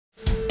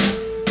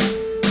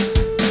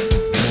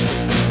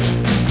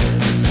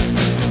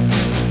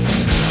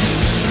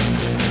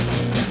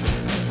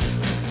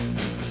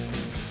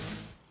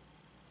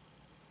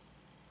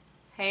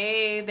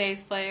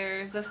bass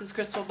players, this is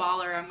Crystal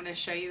Baller. I'm going to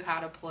show you how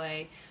to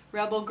play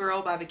Rebel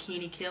Girl by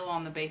Bikini Kill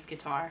on the bass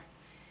guitar.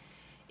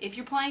 If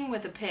you're playing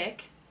with a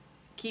pick,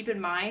 keep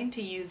in mind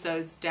to use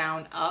those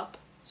down-up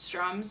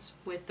strums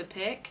with the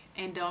pick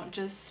and don't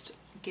just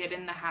get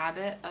in the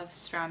habit of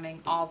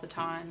strumming all the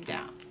time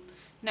down.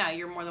 Now,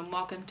 you're more than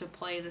welcome to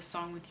play this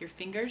song with your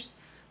fingers,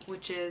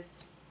 which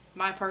is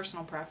my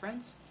personal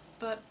preference,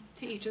 but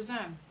to each his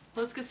own.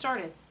 Let's get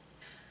started.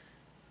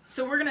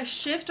 So we're going to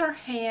shift our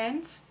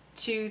hands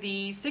to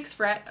the 6th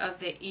fret of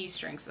the E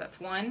string. So that's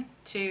 1,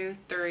 2,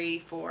 3,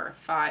 4,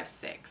 5,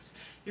 6.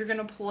 You're going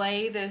to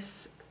play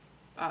this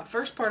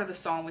first part of the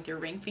song with your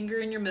ring finger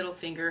and your middle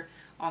finger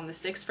on the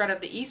 6th fret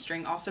of the E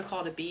string, also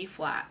called a B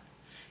flat.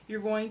 You're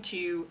going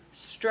to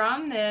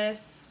strum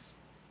this,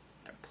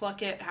 or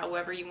pluck it,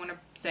 however you want to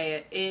say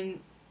it, in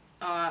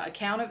a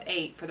count of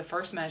 8 for the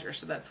first measure.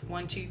 So that's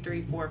 1, 2,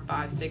 3, 4,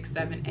 5, 6,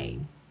 7, 8.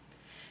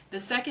 The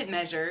second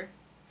measure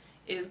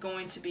is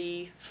going to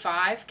be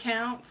 5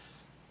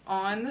 counts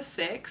on the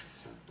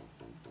 6,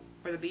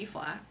 or the B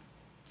flat,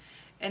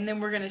 and then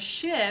we're going to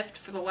shift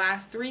for the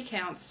last 3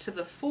 counts to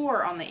the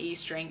 4 on the E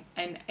string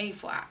and A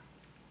flat.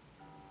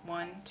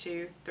 1,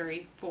 2,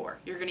 3, 4.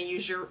 You're going to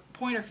use your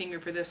pointer finger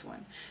for this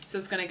one. So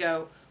it's going to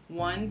go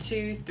 1,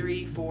 2,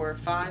 3, 4,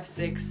 5,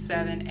 6,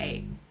 7,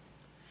 8.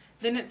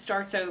 Then it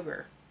starts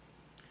over.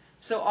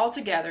 So all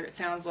together it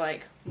sounds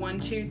like 1,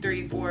 2,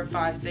 3, 4,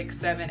 5, 6,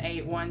 7,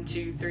 8, 1,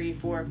 2, 3,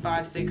 4,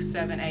 5, 6,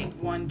 7, 8,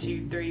 1,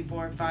 2, 3,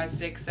 4, 5,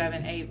 6,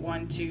 7, 8,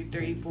 1, 2,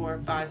 3,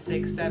 4, 5,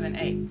 6, 7,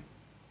 8.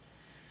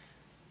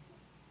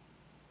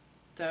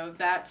 So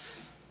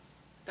that's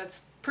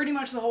pretty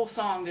much the whole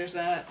song. There's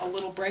a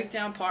little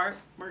breakdown part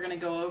we're going to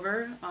go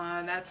over.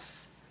 That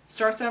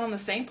starts out on the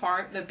same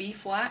part, the B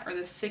flat or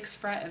the 6th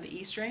fret of the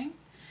E string.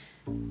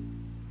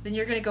 Then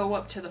you're going to go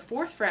up to the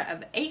 4th fret of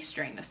the A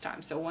string this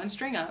time, so 1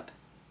 string up.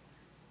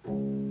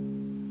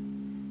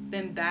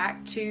 Then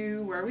back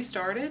to where we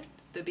started,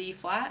 the B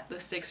flat, the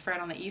 6th fret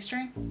on the E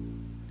string.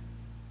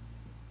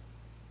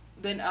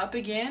 Then up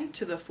again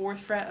to the 4th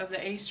fret of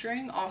the A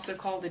string, also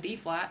called the D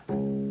flat.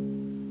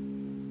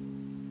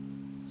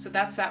 So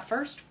that's that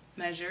first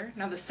measure.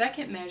 Now the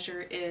second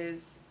measure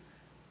is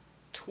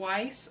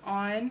twice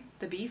on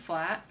the B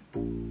flat,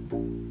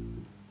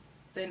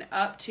 then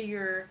up to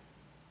your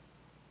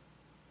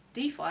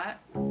D flat,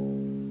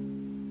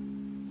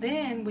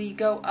 then we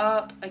go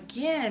up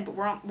again, but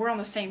we're on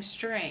the same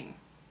string,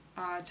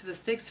 to the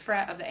 6th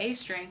fret of the A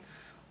string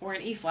or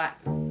an E flat.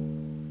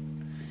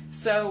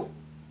 So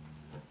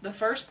the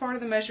first part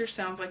of the measure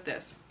sounds like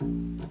this.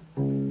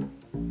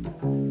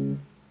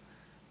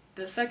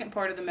 The second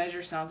part of the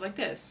measure sounds like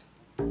this.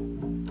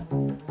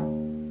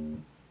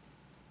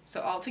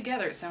 So all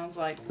together it sounds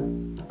like.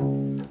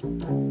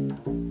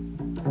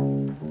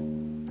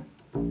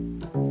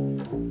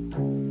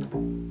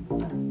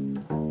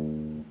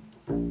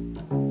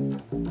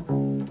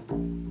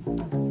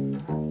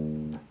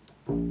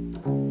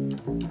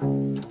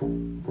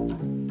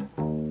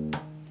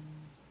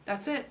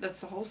 That's it.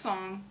 That's the whole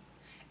song.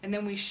 And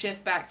then we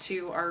shift back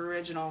to our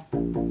original.